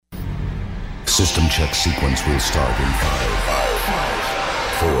System check sequence will start in 5,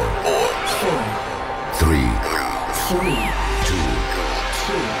 4, 3, 2,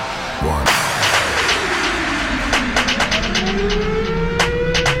 1.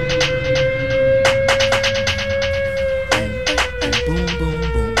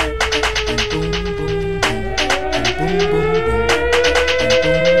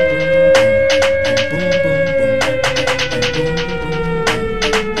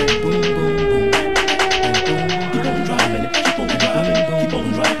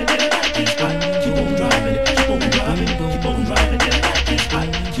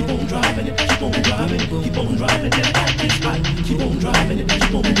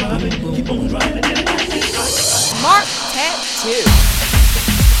 Marc Tattoo.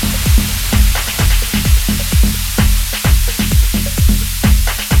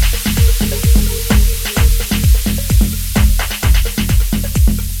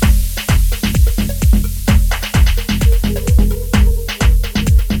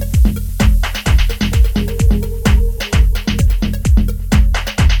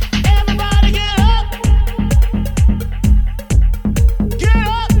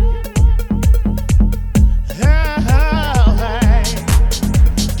 Hey.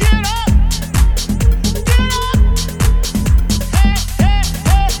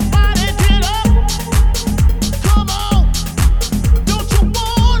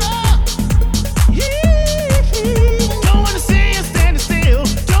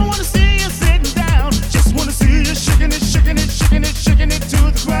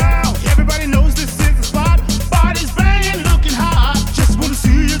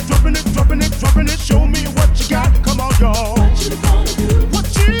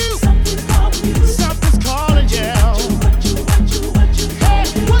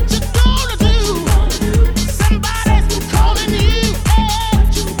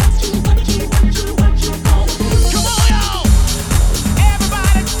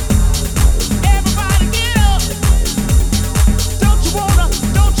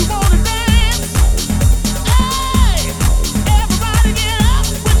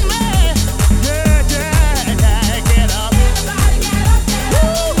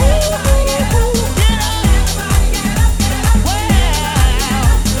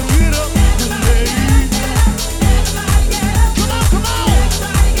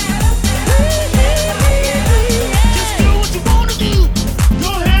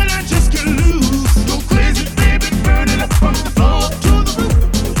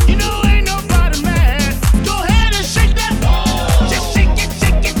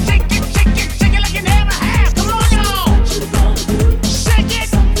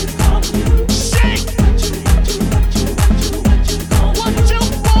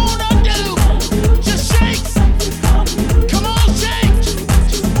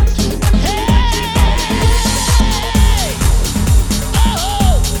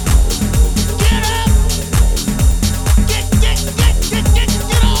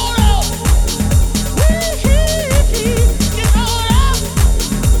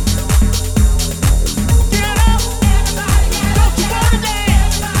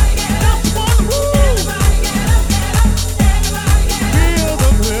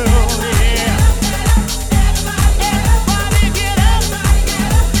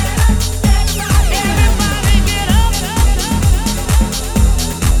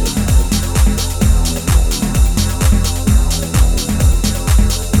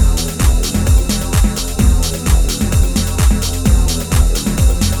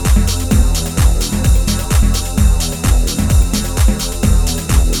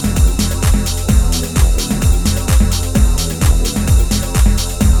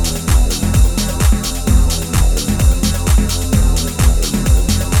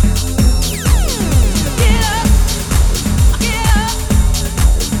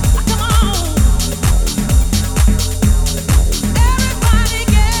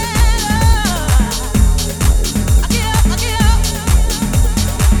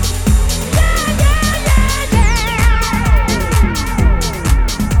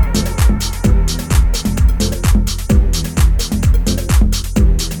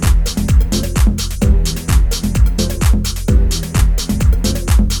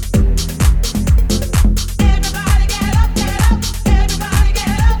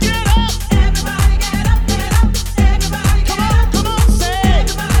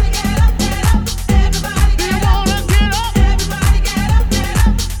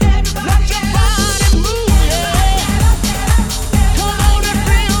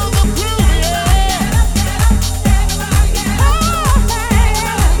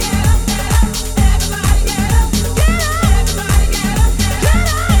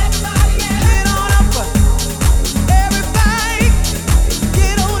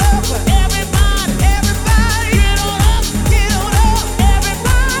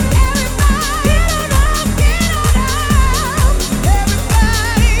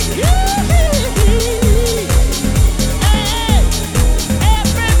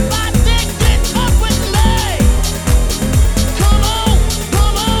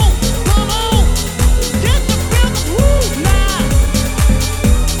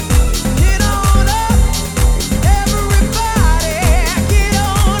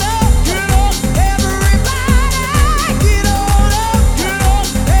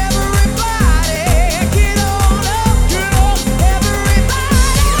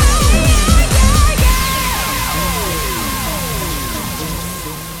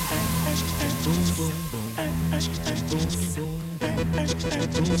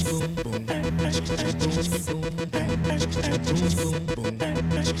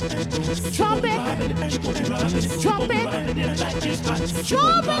 Trumpet, trumpet, trumpet like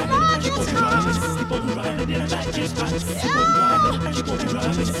it's hot.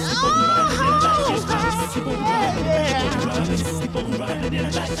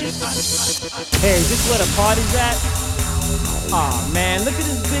 Hey, is this where the party's at? Aw, man, look at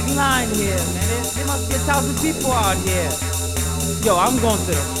this big line here, man. There must be 1,000 people out here. Yo, I'm going to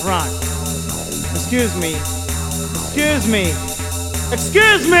the front. Excuse me. Excuse me.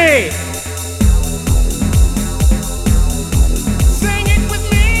 Excuse me! Sing it with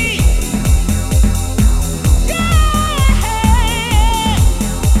me. Yeah.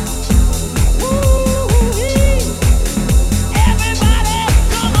 Woo-wee. Everybody,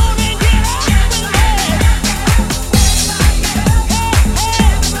 come on and get up with me.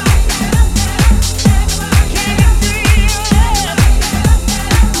 Can you feel it?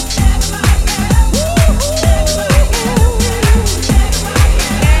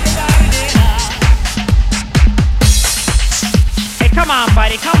 Come on,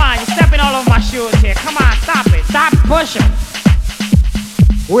 buddy, come on. You're stepping all over my shoes here. Come on, stop it. Stop pushing.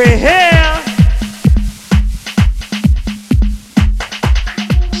 We're here.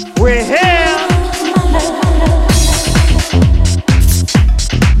 We're here.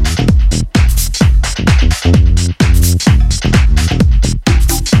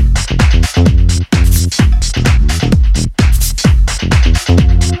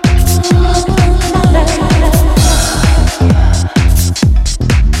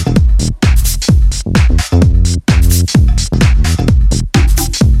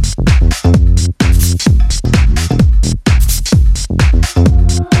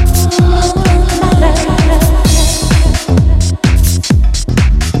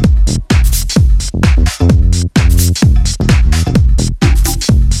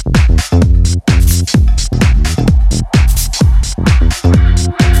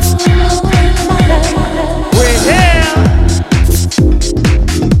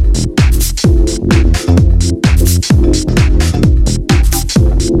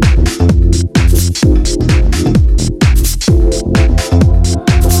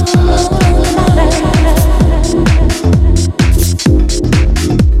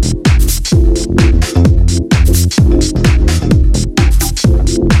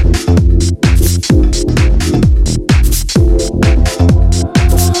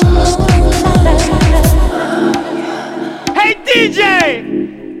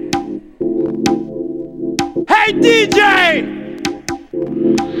 Hey DJ!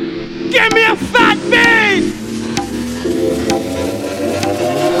 Give me a fat beat!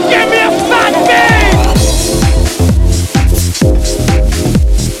 Give me a fat beat!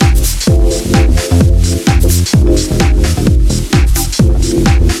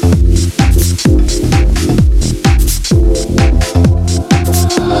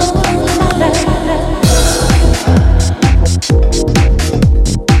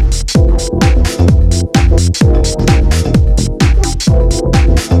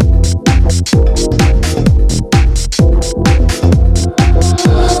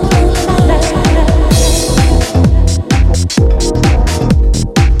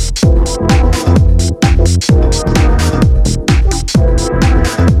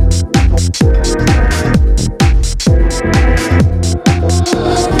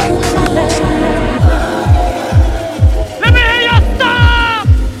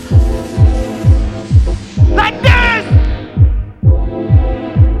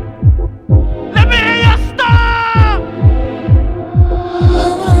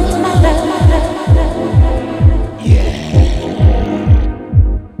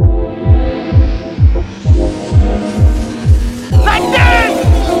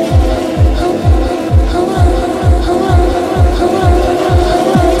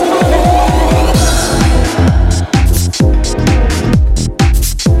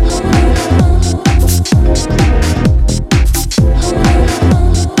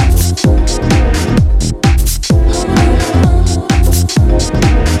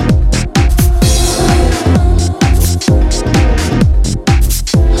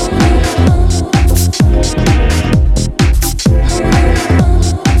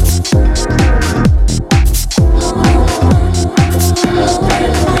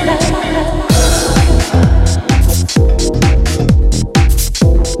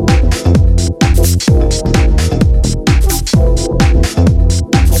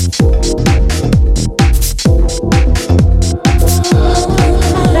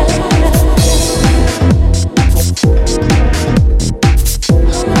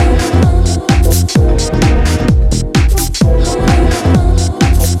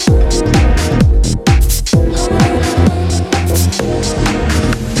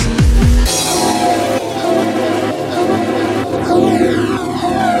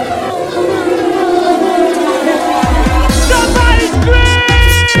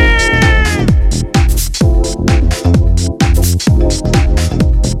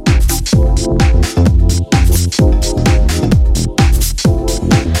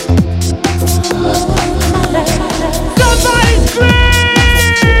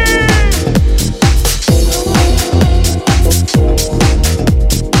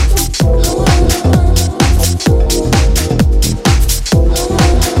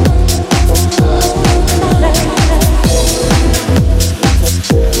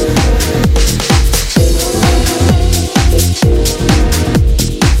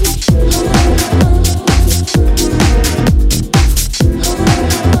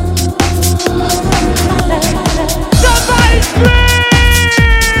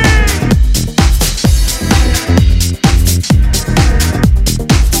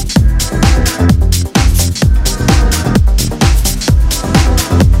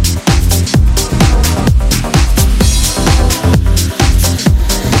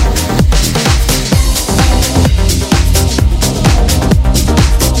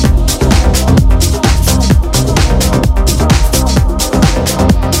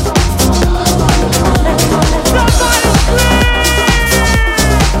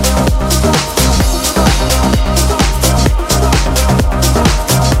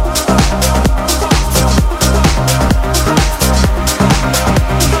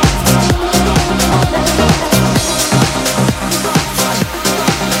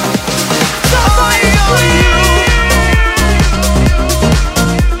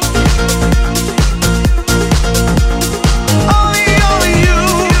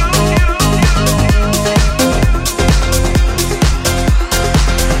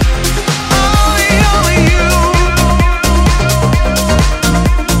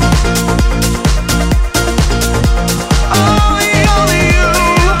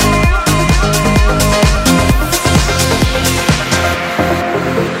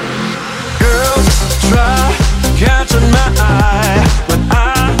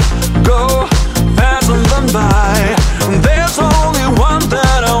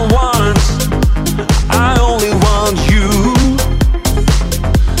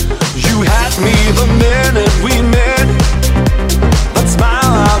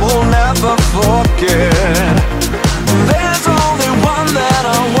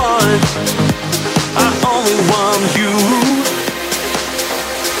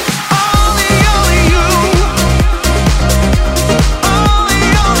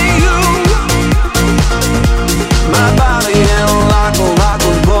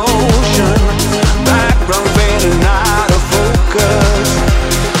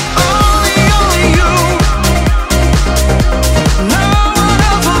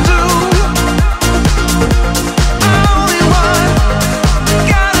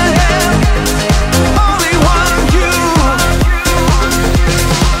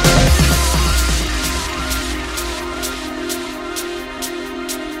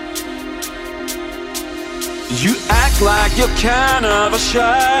 You act like you're kind of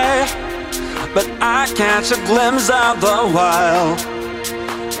shy, but I catch a glimpse of the wild.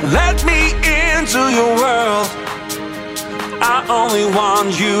 Let me into your world, I only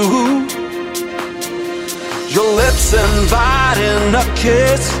want you. Your lips inviting a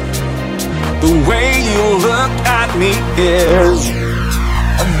kiss, the way you look at me is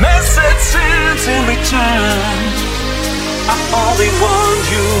a message sent in return. I only want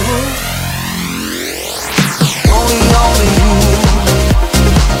you. Only you.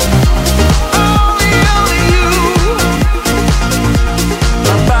 Only you.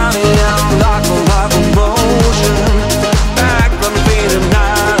 My body out like a motion, back from being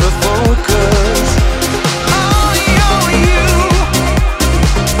out of focus. Only you.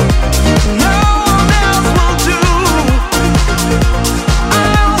 No one else will do. I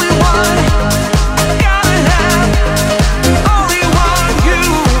only want, gotta have, only want you.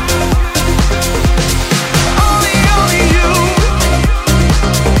 Only you.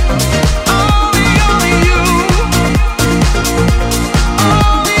 Only you.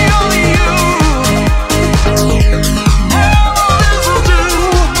 Only you. No one else will do.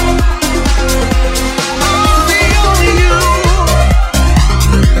 Only you.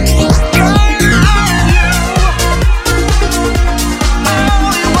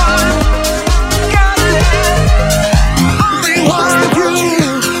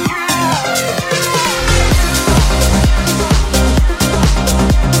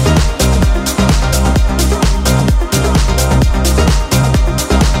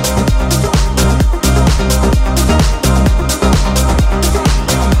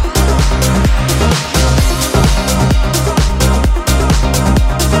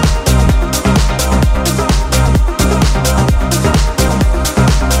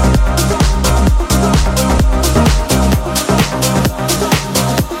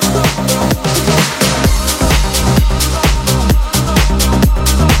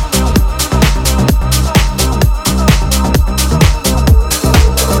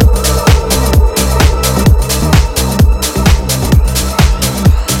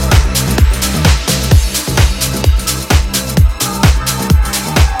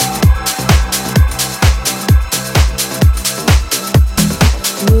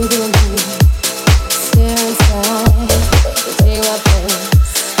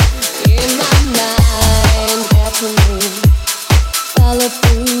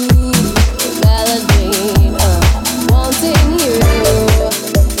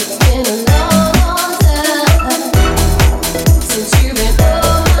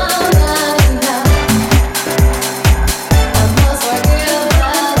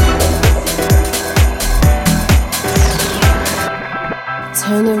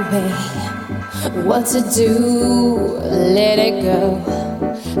 Turn away, what to do, let it go.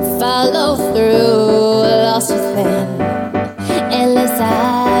 Follow through, lost within endless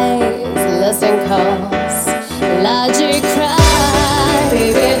eyes, listen calls, logic cries.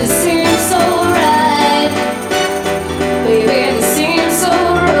 Baby, this seems so right. Baby, this seems so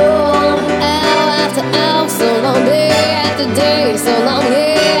wrong. Hour after hour, so long, day after day, so long,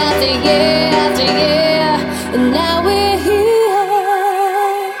 year after year after year, and now we're here.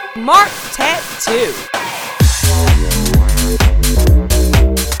 Marc Tattoo.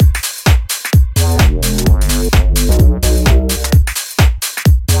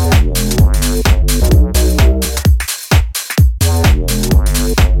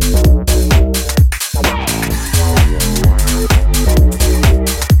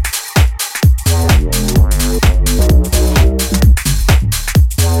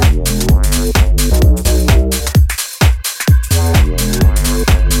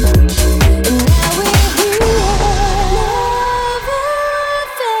 And now we're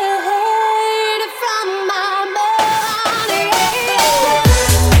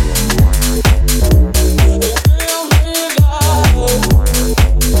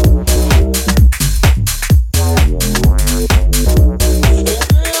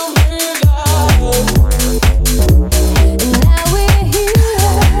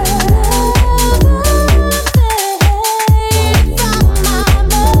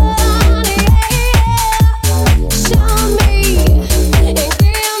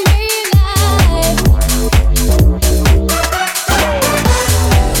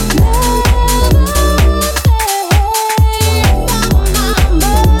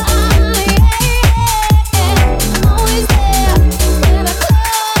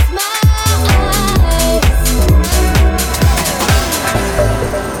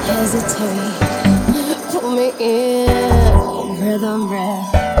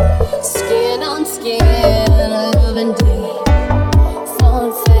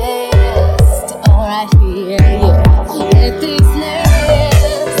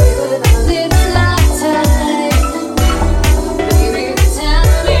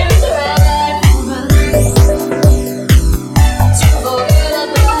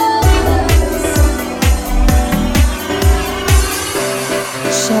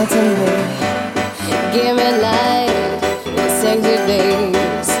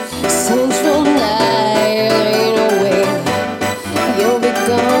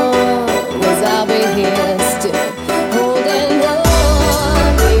 'cause I'll be here still holding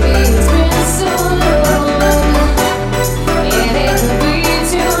on. Baby, it's been so long, and it could be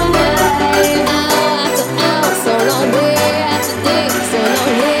tonight. Hour after hour, so long day after day, so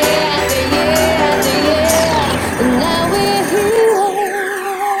long year after year after year, and now we're here.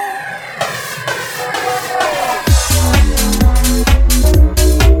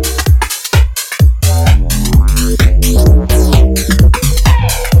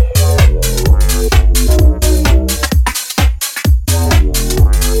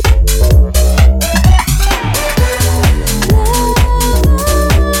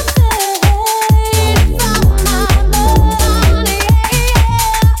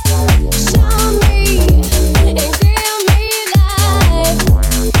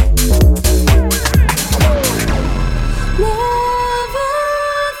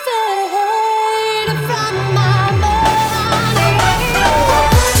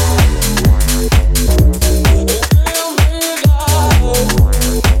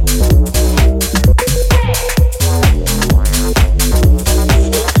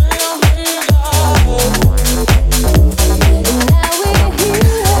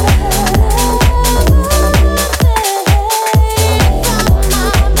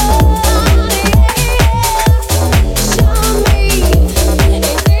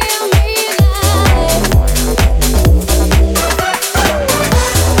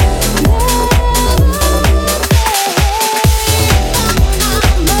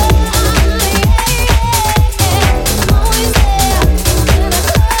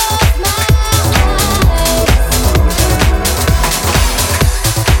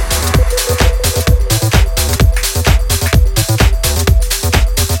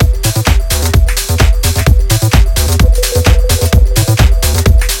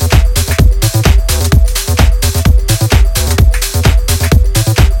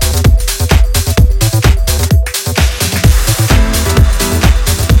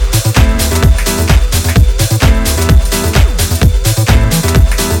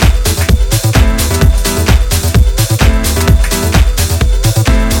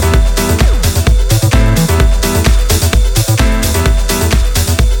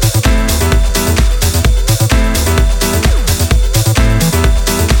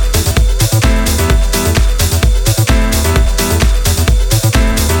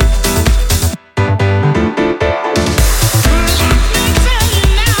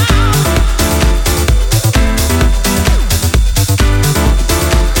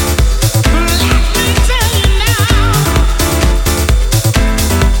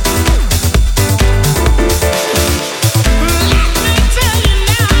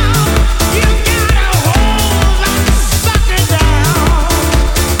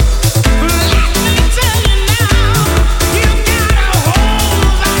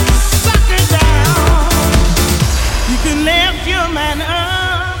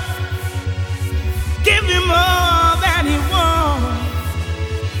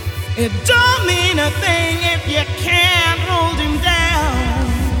 It don't mean a thing if you can't hold him down.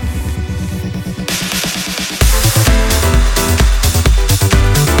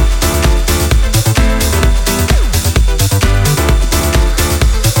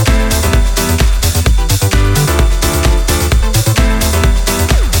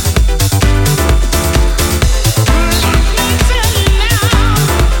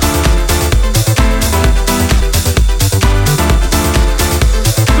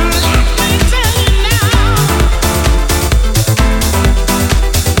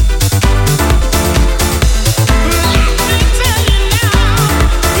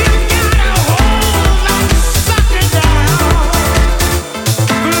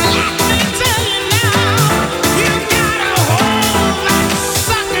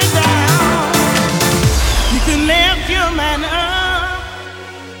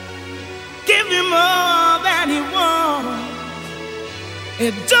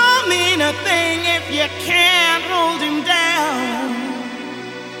 It don't mean a thing if you can't hold him down.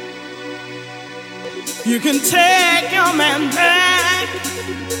 You can take your man back,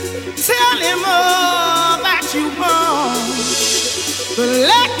 tell him all that you want, but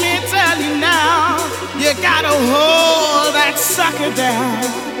let me tell you now, you gotta hold that sucker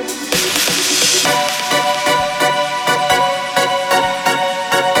down.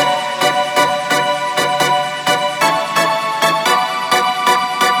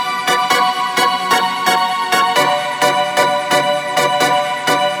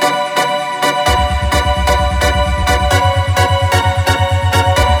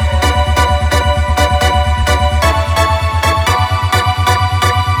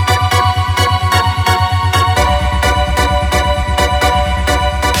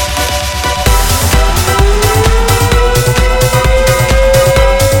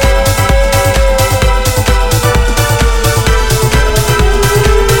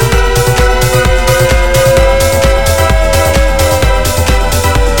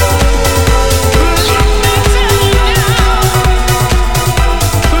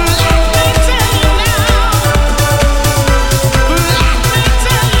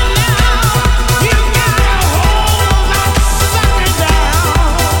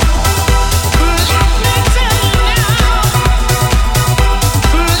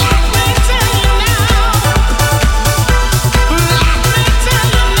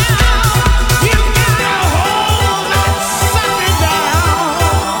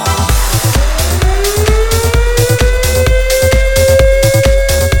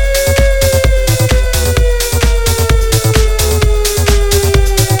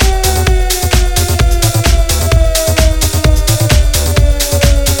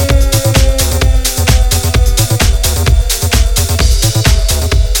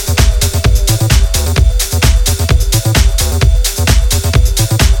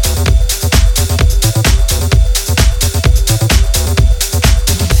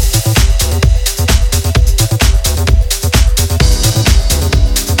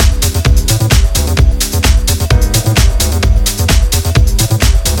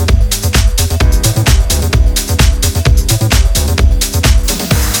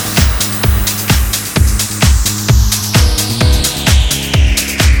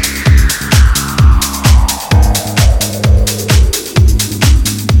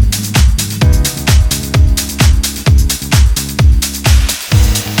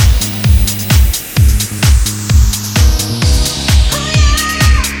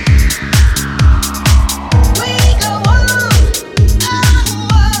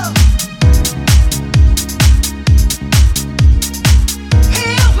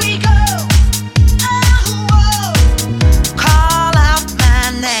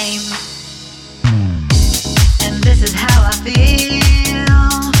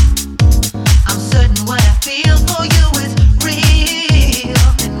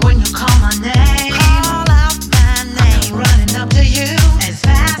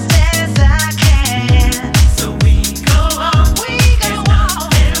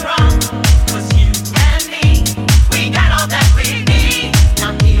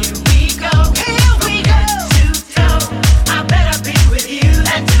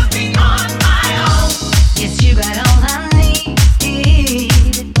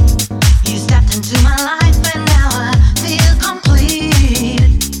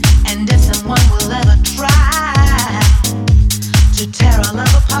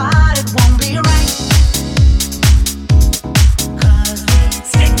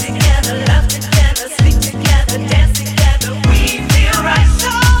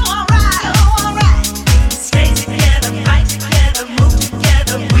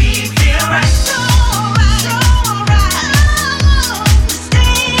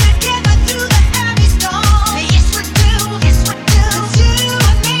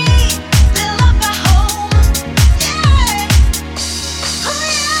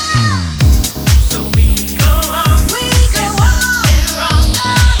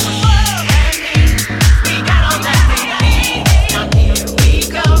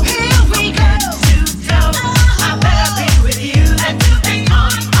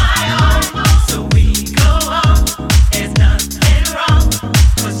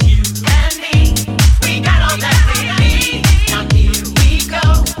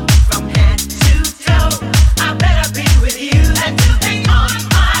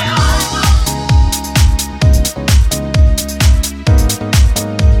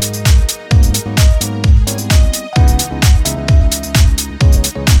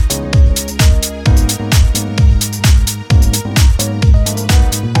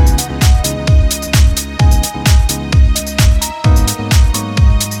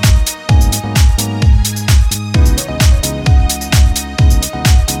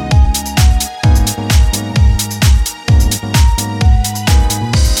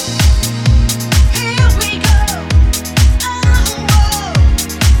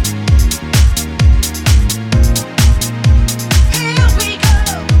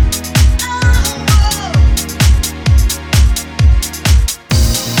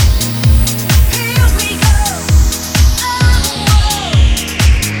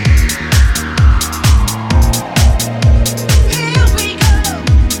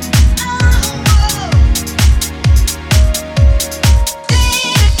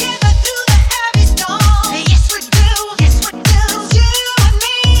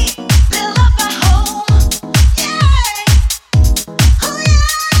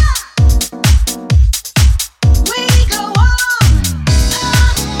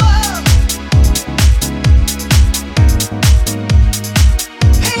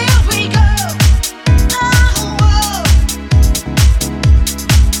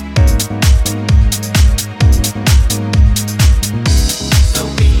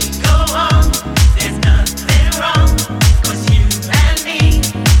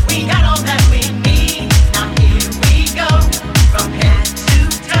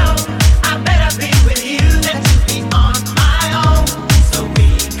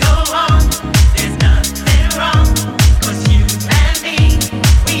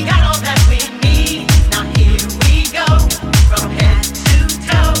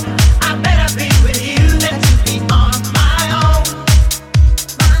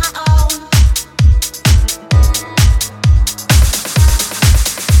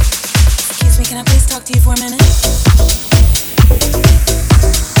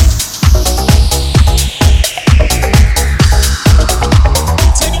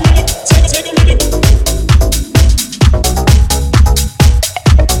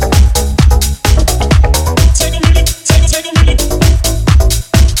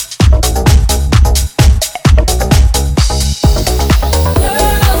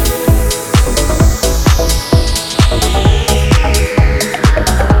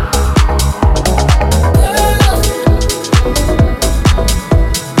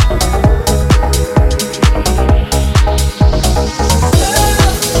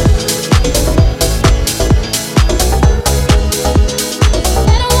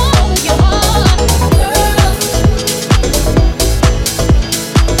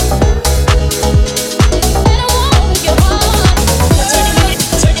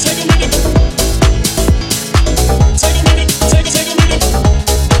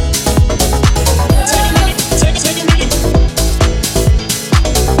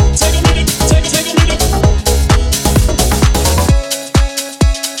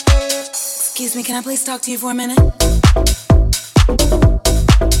 can I please talk to you for a minute?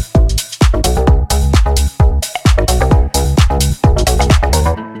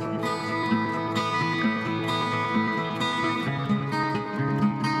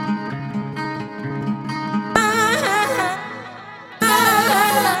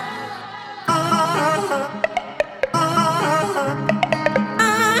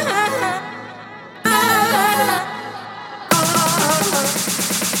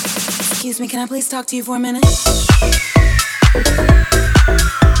 Excuse me, can I please talk to you for a minute?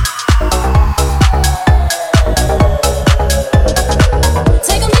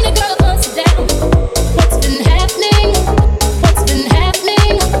 Take a minute, girl, bust it down. What's been happening? What's been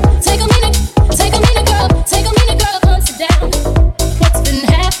happening? Take a minute, girl, bust it down. What's been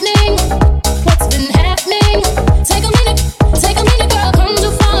happening? What's been happening? Take a minute, girl, come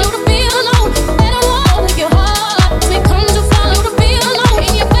to follow the feel alone. Let her walk with your heart. Say, come to follow the feel alone.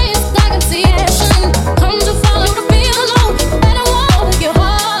 In your face, I can see action. Come to follow the feel alone. Let her walk with your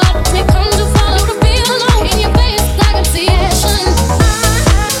heart. Say, come to follow the feel alone. In your face, I can see action.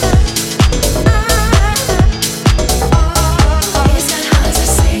 Is that hard to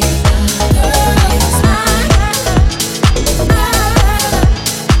say? Is that hard to say?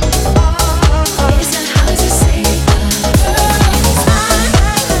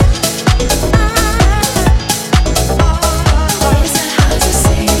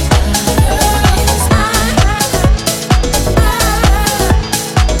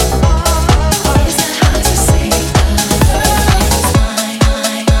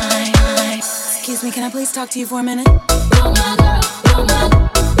 Excuse me, can I please talk to you for a minute? You're my girl, you're my girl,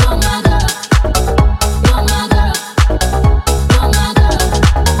 you're my girl, you're my girl.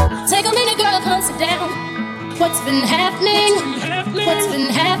 Take a minute, girl, come sit down. What's been happening? What's been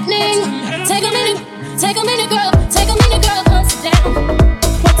happening? Take a minute, girl, come sit down.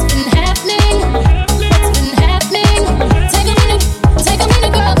 What's been happening? What's been happening? Take a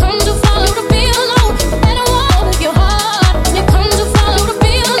minute, girl, come to follow the feel alone. Let her walk with your heart. You come to follow the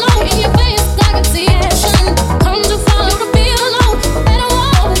feel alone. In your face, I can see action. Come to follow the feel alone. Let her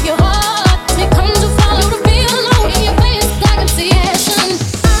walk with your heart. You come to follow the feel alone. In your face, I can see action.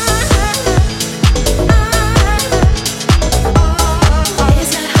 Is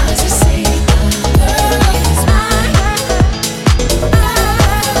that hard to say?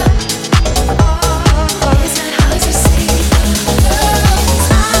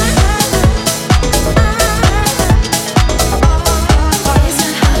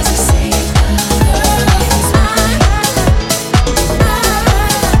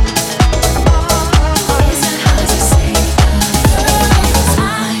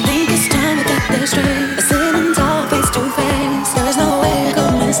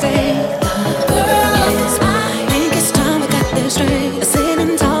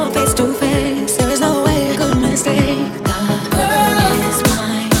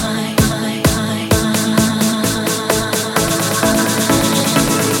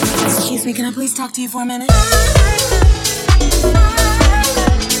 Can I please talk to you for a minute?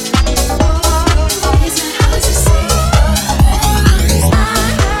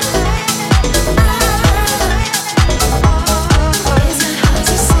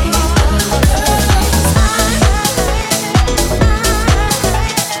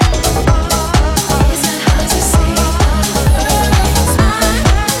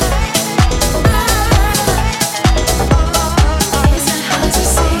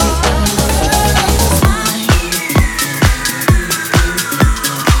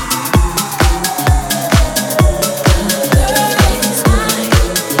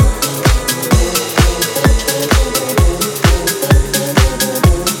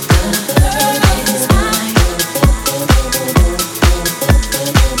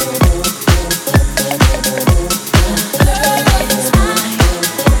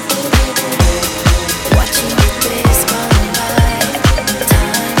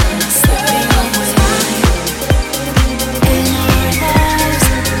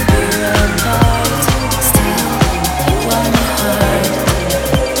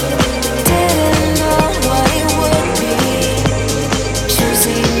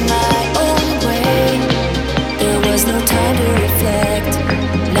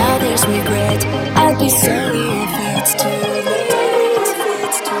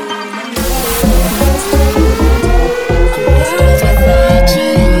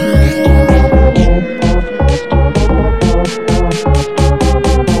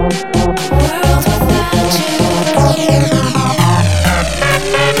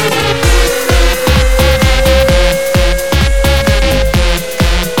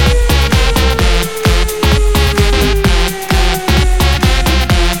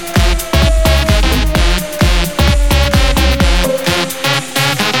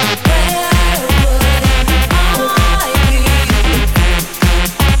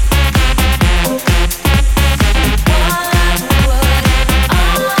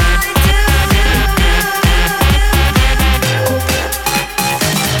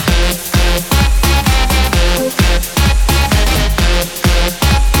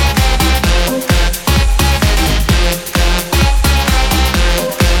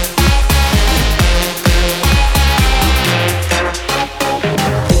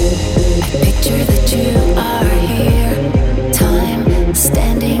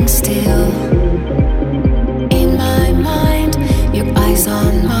 standing still. In my mind, your eyes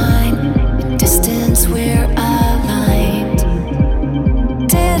on mine. In distance, we're aligned.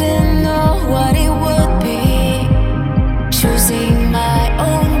 Didn't know what it would be. Choosing my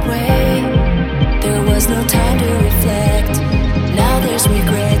own way. There was no time to reflect. Now there's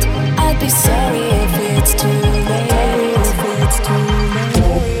regret. I'd be sorry if it's too late. If it's too late.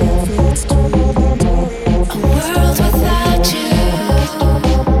 If it's too late. A world without you.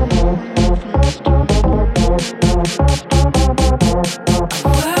 A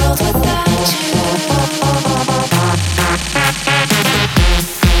world without you.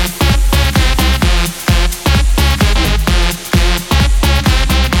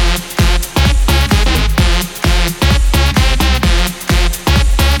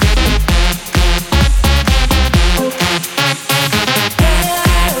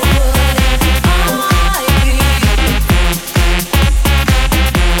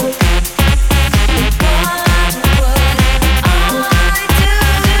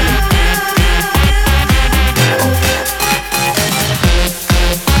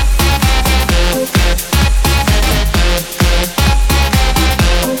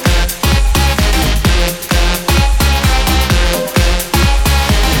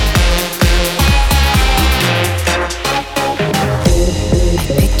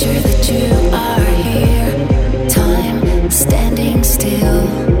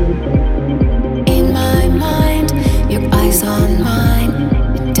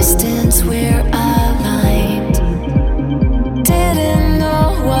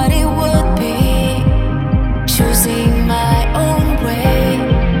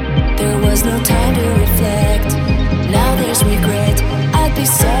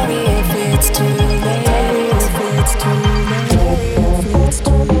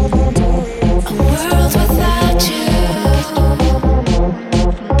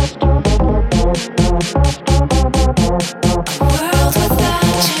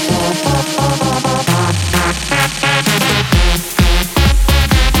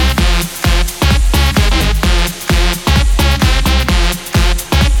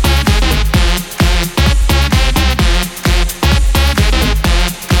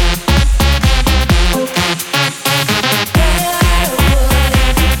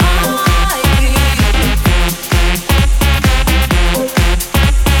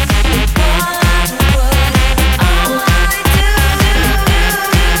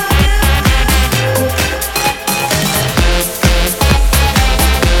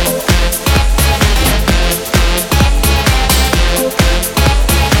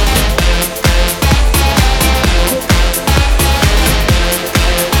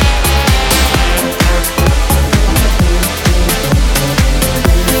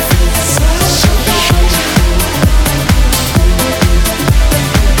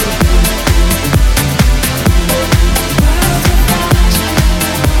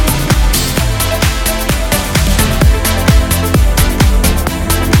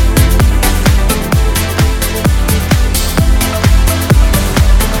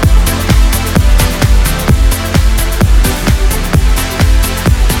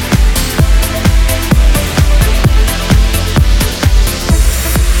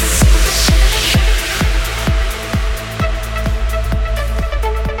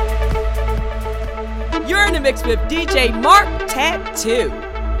 With DJ Marc Tattoo.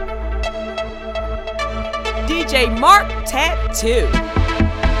 DJ Marc Tattoo.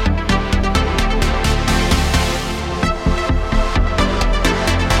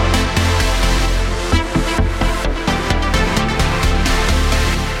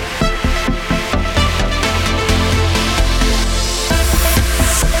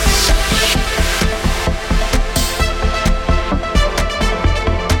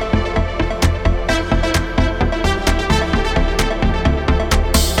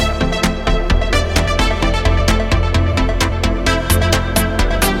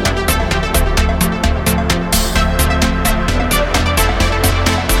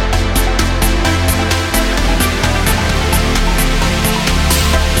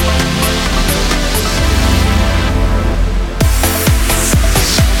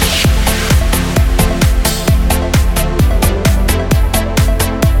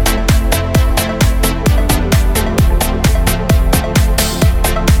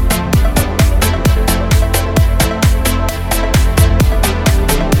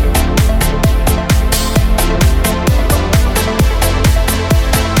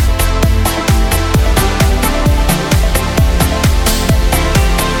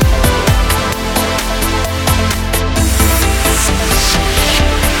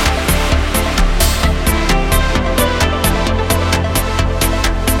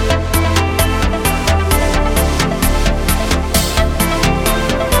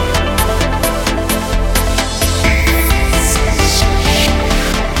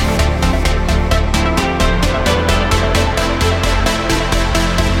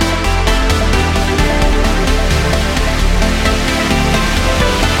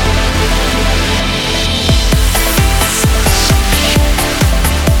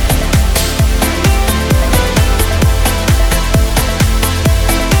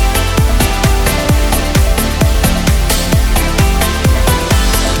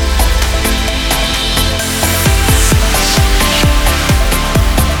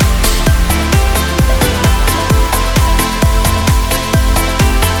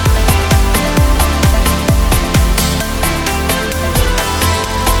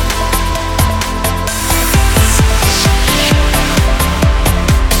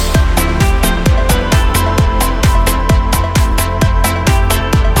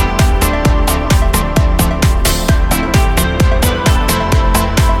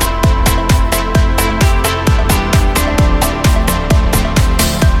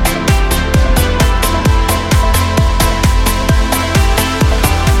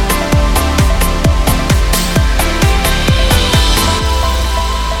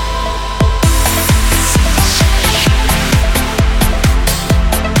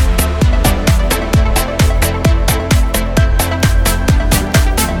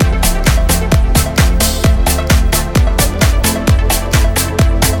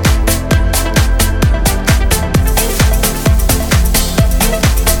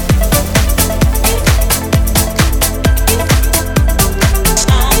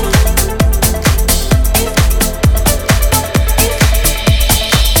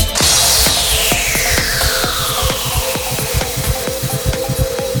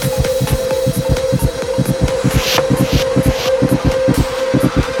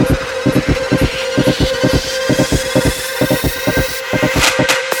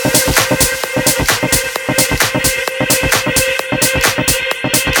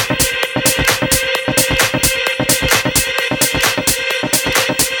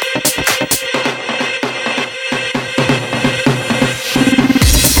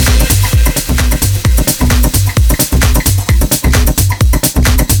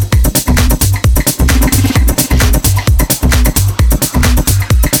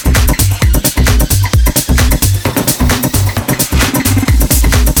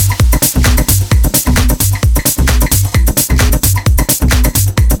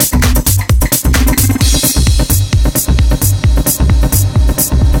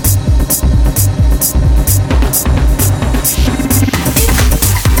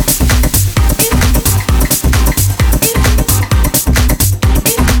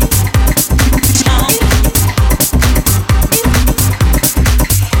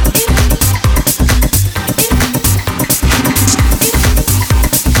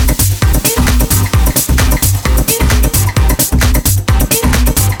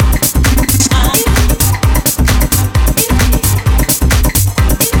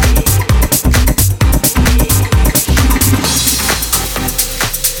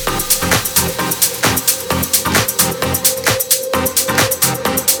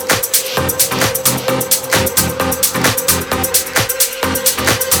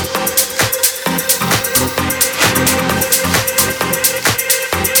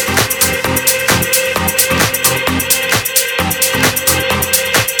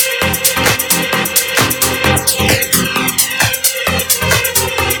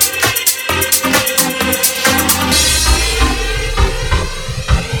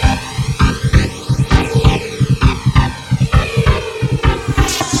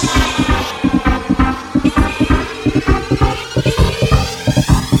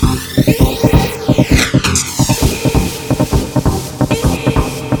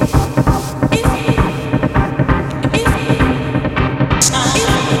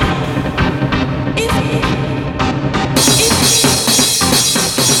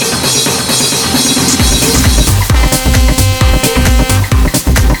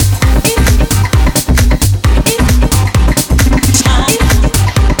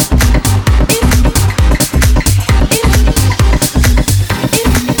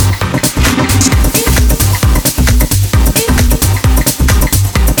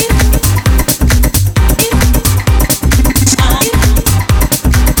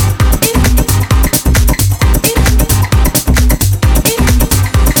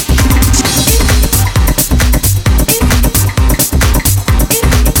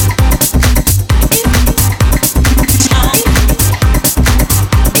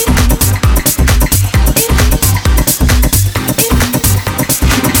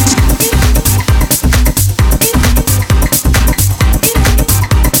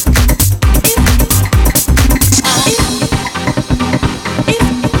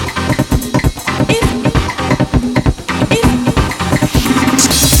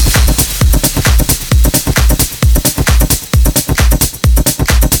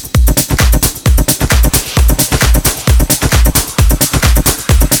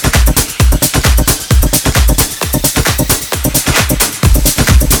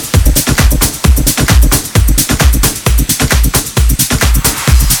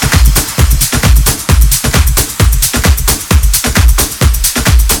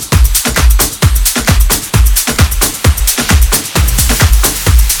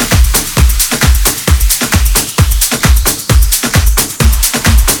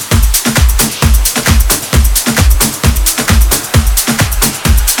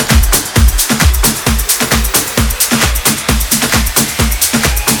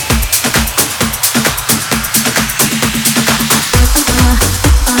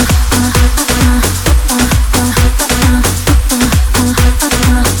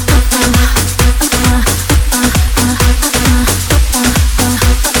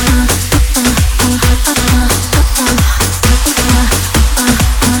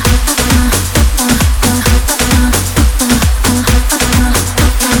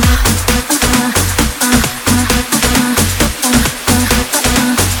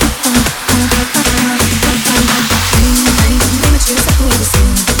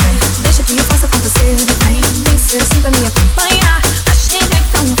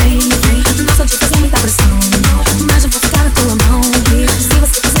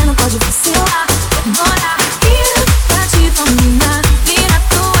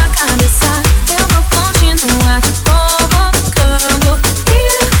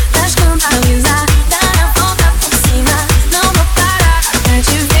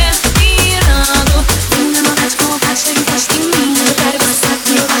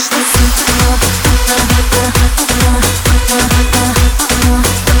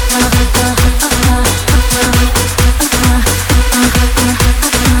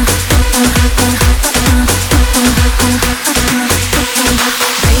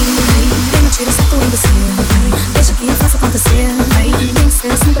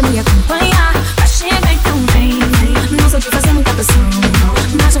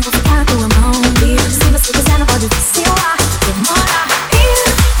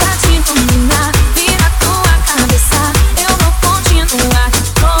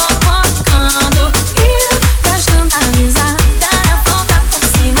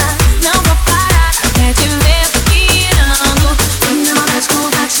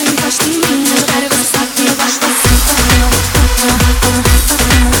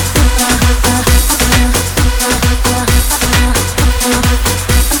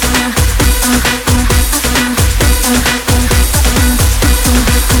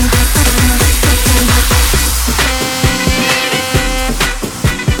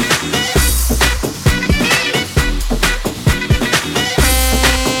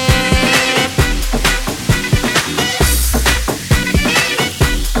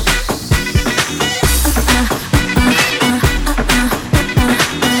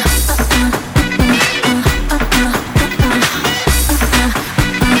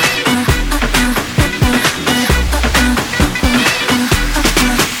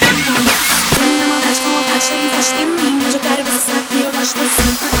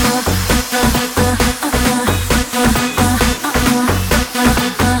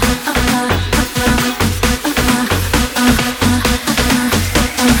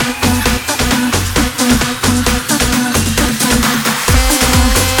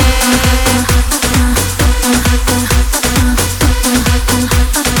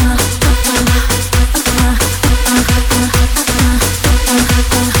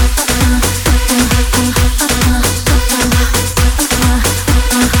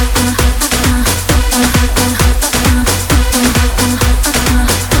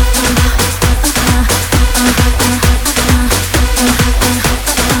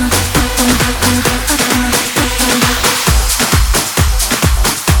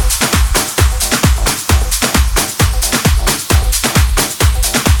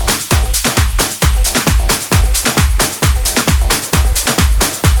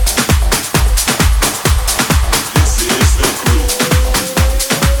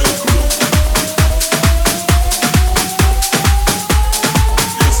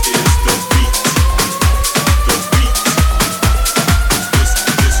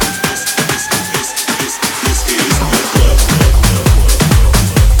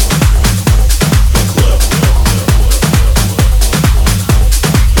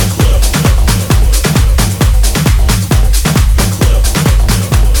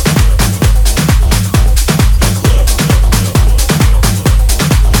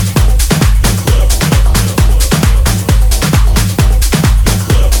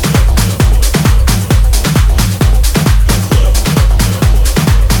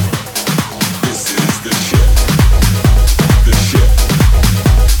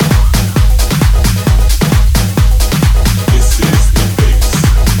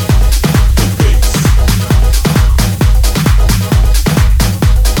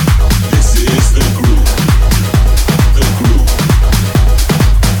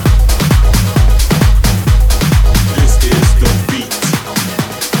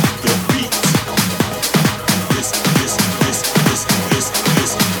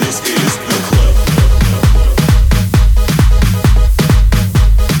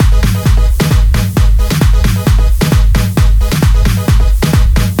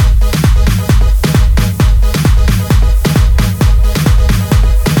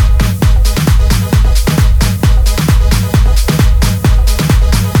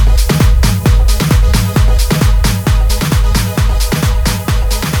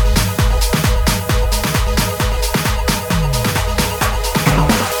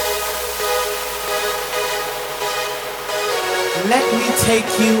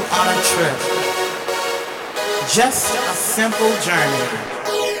 take you on a trip. Just a simple journey.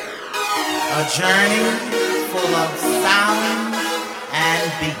 A journey full of sound and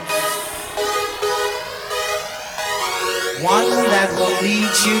beats. One that will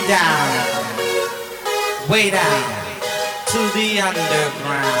lead you down, way down to the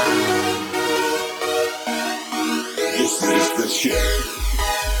underground. This is the ship.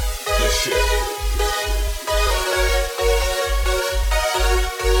 The ship.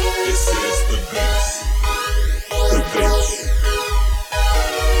 This is the bass. The bass.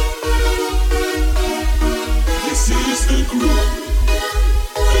 This is the groove.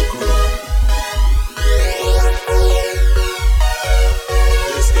 The groove.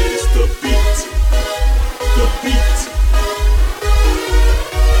 This is the beat. The beat.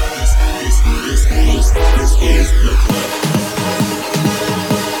 This is the club.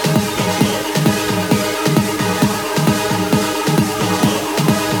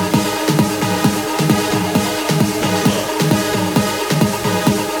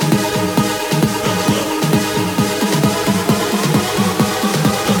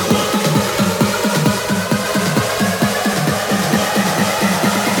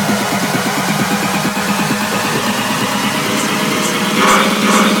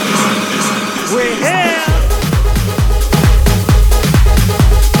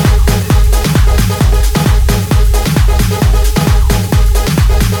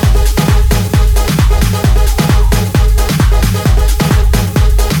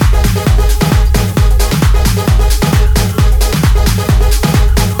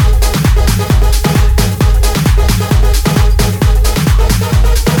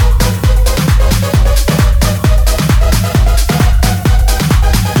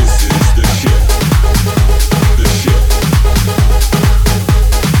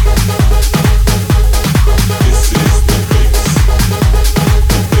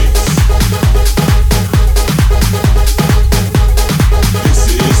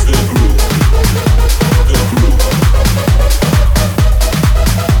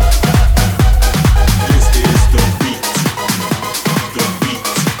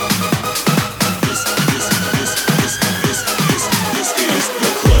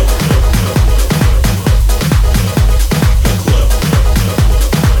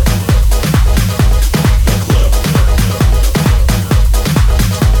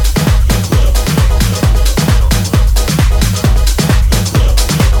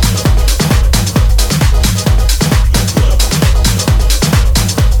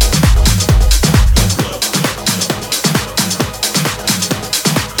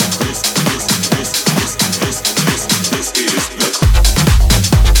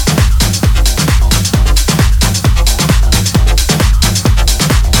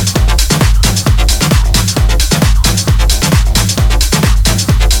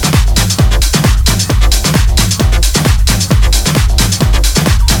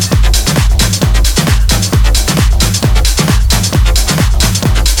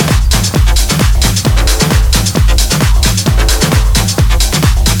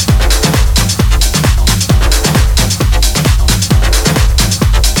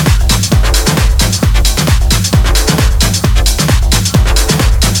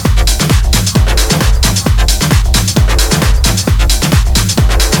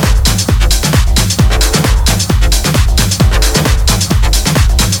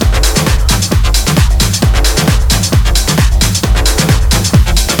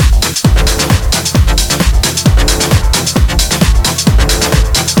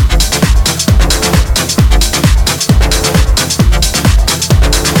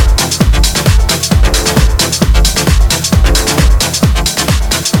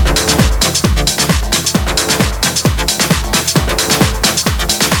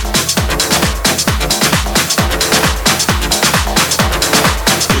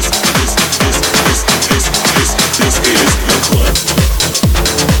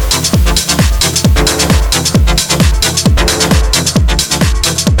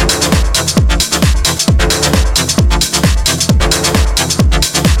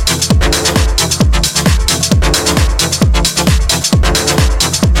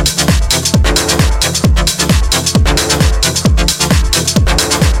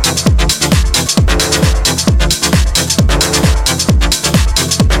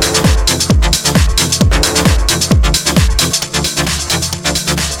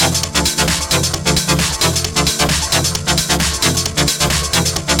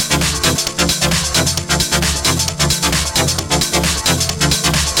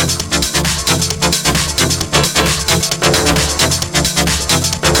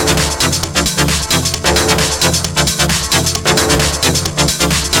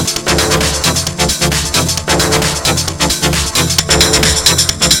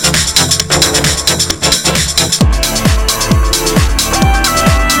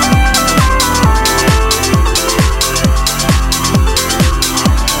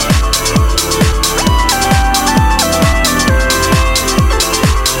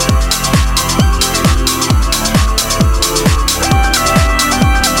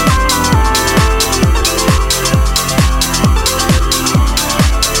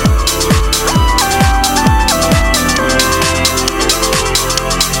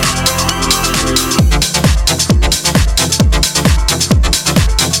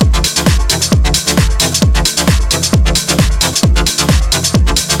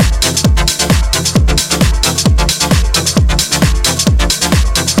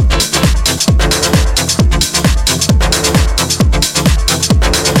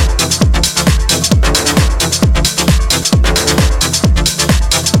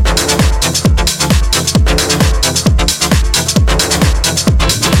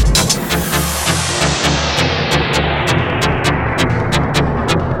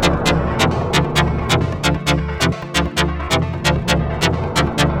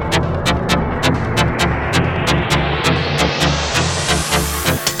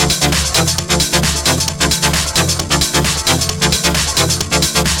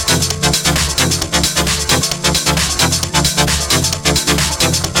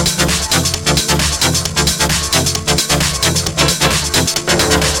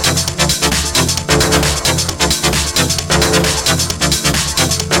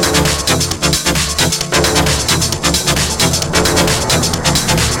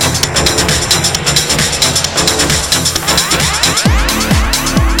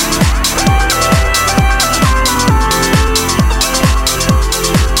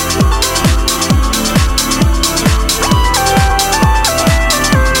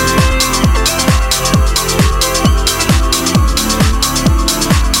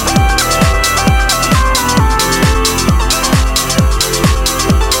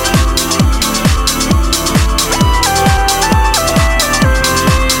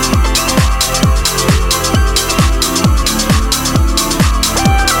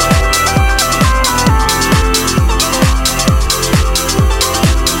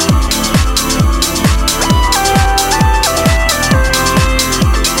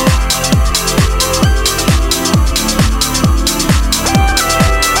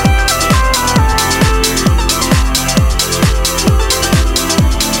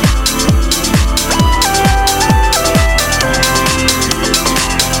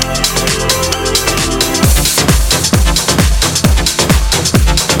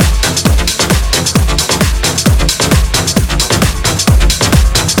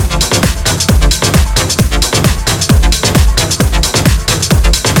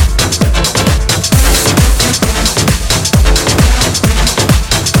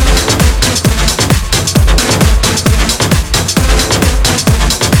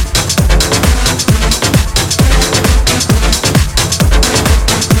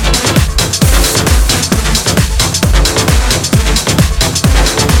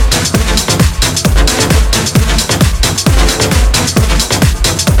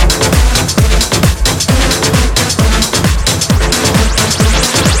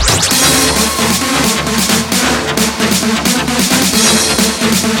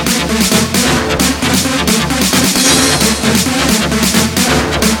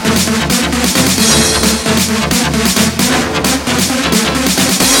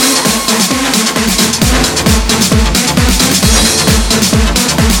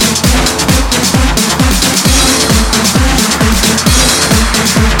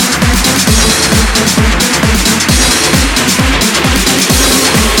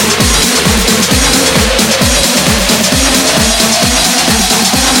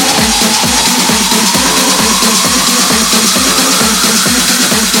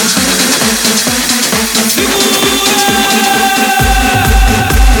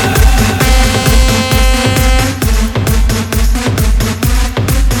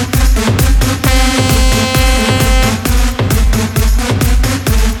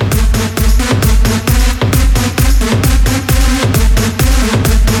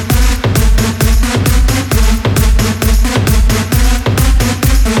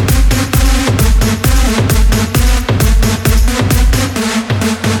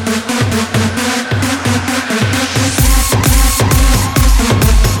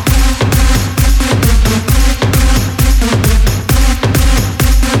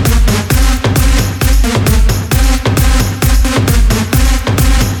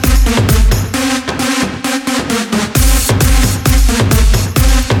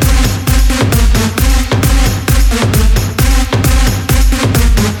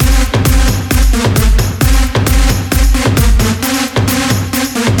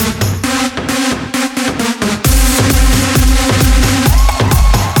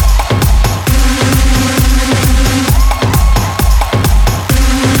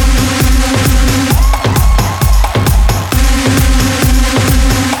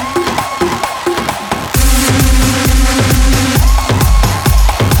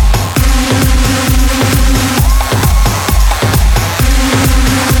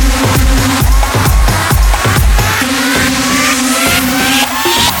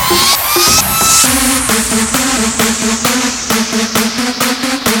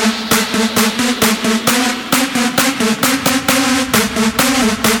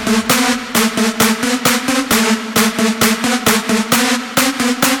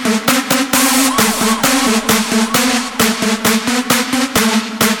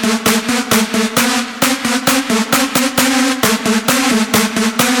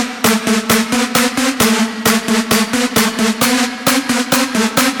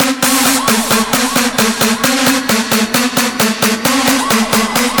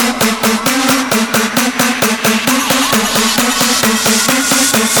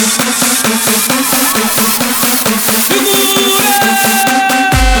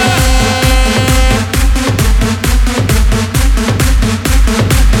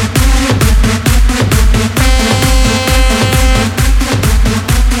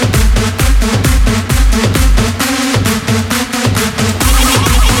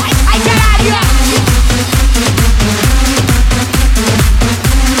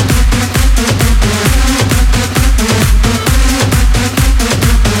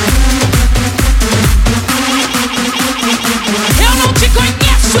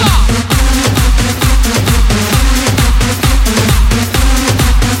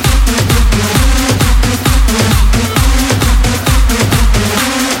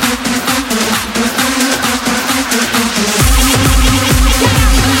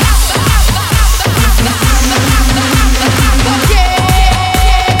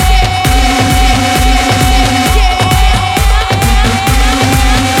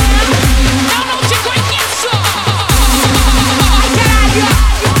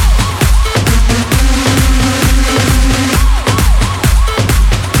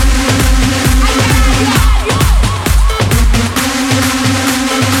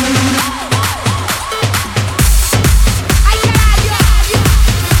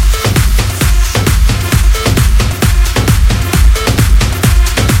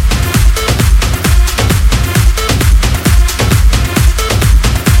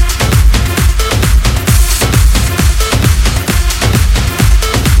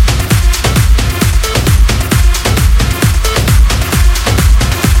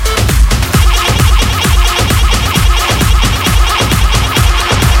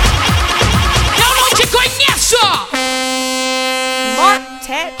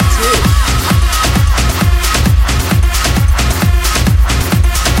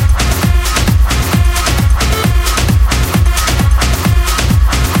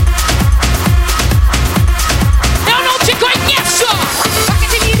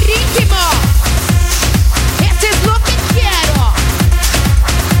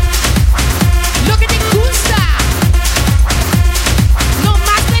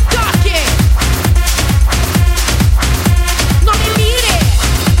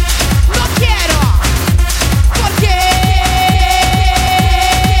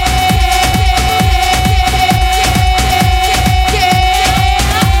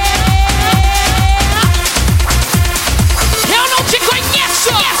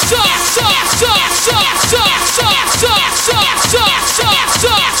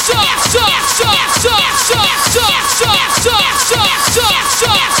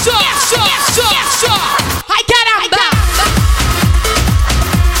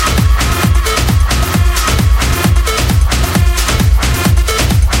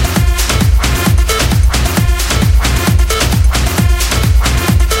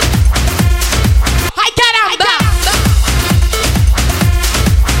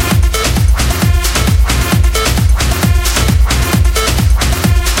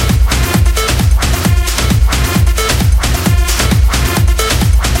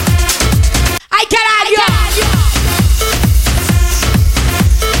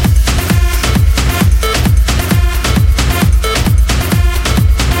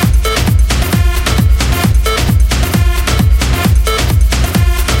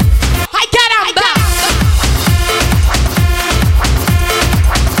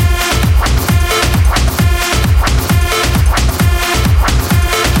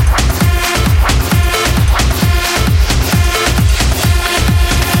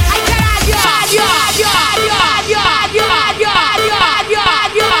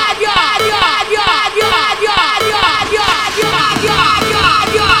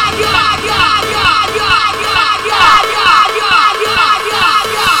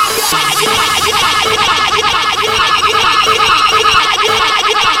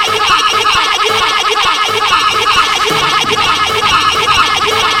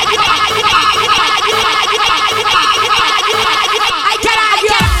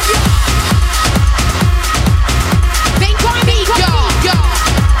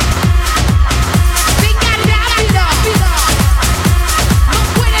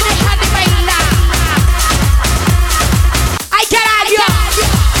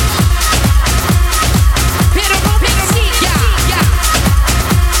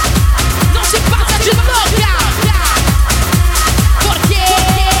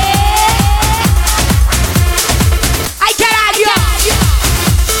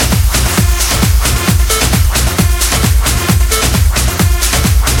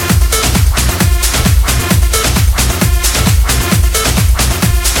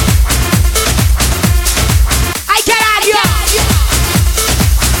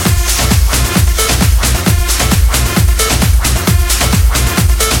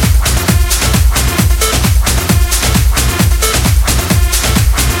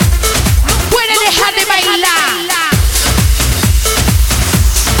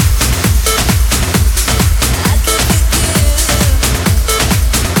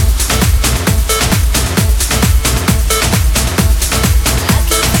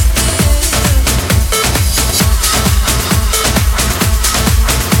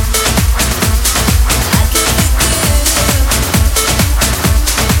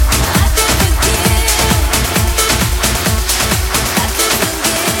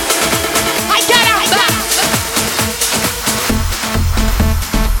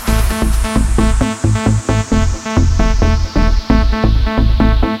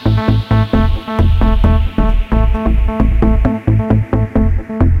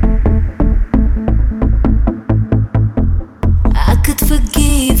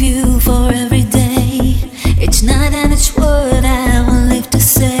 forgive you for every day, each night and each word I will live to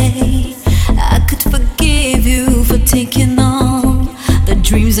say. I could forgive you for taking all the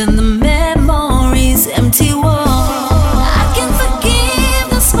dreams and the memories, empty walls. I can forgive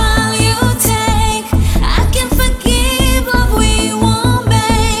the smile you take. I can forgive love we won't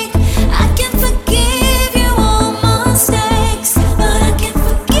make. I can forgive you all mistakes, but I can't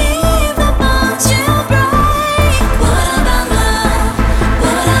forgive the bonds you break. What about love?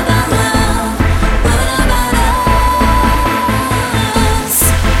 What about love? What about us?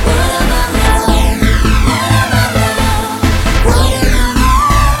 What about love? What about love? What about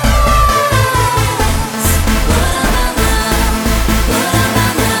us?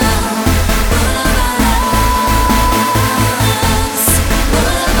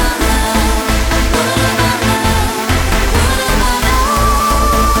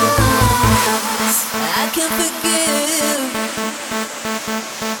 I can forgive.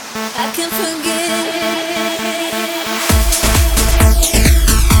 I can forgive.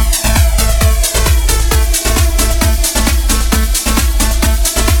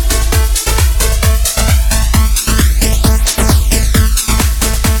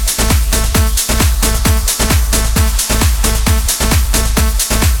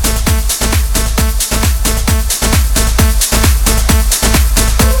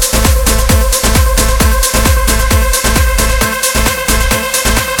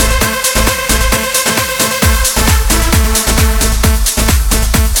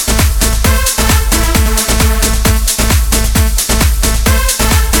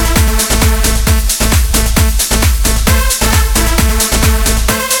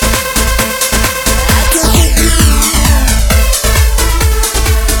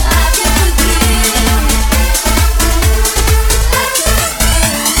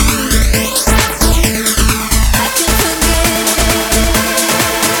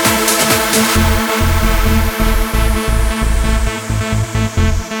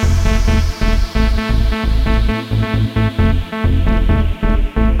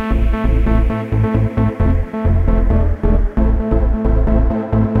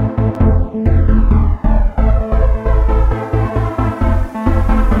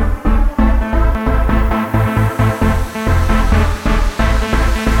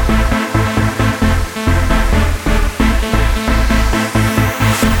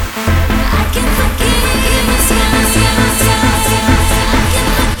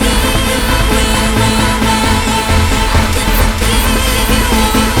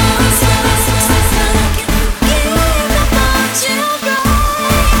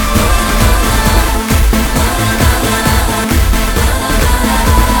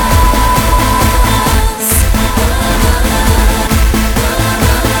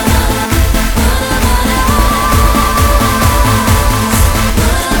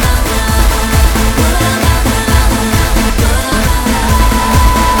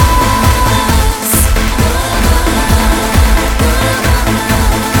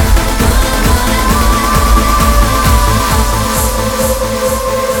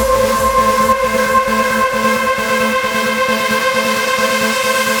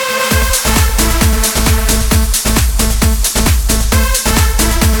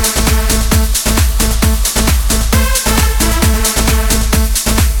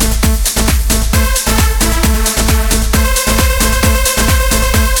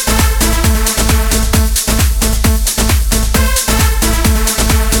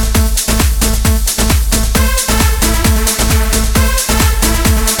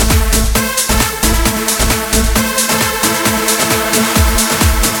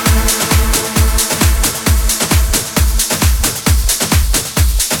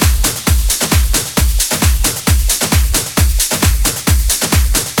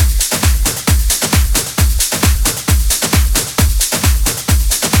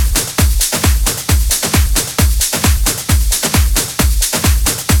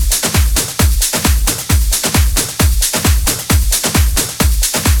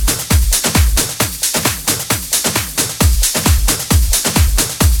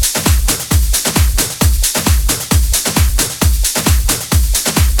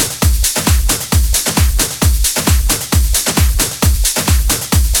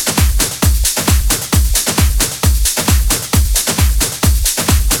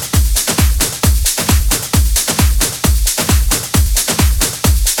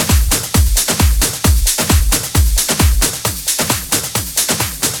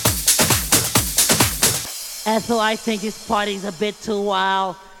 Ethel, I think this party's a bit too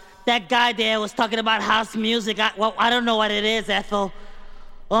wild. That guy there was talking about house music. I don't know what it is, Ethel.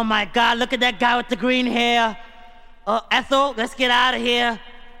 Oh my God, look at that guy with the green hair. Ethel, let's get out of here.